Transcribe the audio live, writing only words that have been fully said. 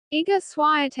Iga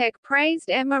Swiatek praised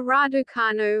Emma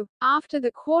Raducanu after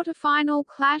the quarterfinal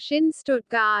clash in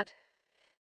Stuttgart.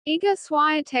 Iga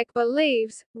Swiatek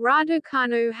believes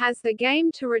Raducanu has the game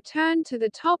to return to the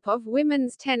top of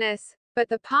women's tennis, but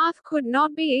the path could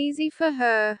not be easy for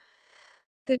her.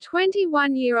 The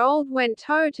 21-year-old went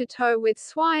toe-to-toe with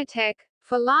Swiatek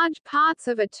for large parts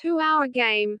of a 2-hour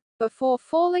game, before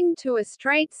falling to a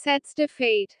straight sets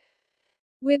defeat.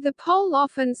 With the pole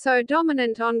often so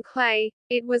dominant on clay,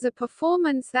 it was a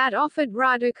performance that offered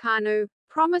Raducanu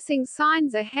promising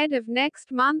signs ahead of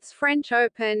next month's French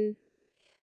Open.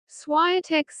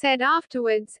 Swiatek said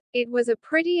afterwards, "It was a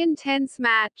pretty intense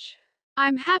match.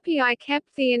 I'm happy I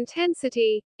kept the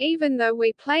intensity, even though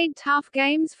we played tough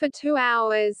games for 2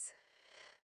 hours."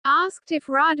 Asked if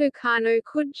Raducanu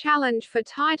could challenge for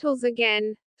titles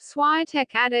again,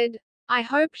 Swiatek added, "I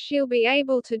hope she'll be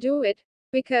able to do it,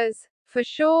 because, for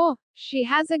sure, she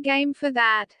has a game for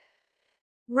that."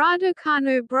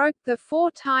 Raducanu broke the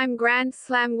 4-time Grand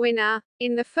Slam winner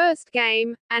in the first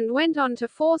game, and went on to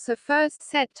force a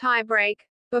first-set tiebreak,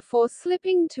 before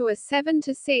slipping to a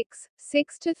 7-6,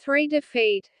 6-3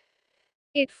 defeat.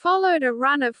 It followed a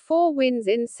run of 4 wins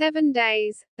in 7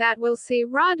 days, that will see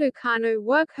Raducanu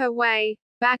work her way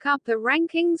back up the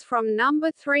rankings from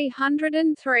number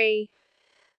 303.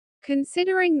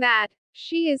 Considering that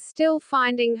she is still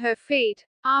finding her feet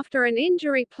after an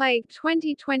injury-plagued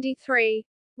 2023,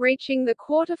 reaching the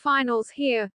quarterfinals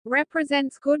here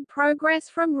represents good progress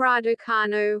from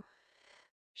Raducanu.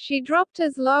 She dropped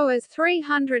as low as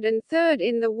 303rd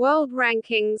in the world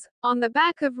rankings, on the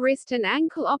back of wrist and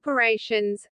ankle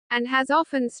operations, and has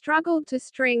often struggled to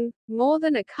string more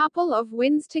than a couple of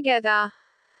wins together.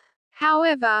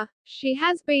 However, she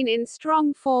has been in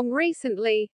strong form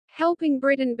recently, helping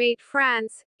Britain beat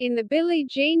France in the Billie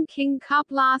Jean King Cup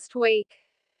last week.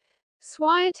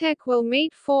 Swiatek will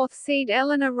meet 4th seed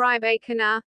Emma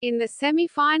Raducanu in the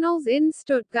semi-finals in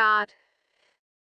Stuttgart.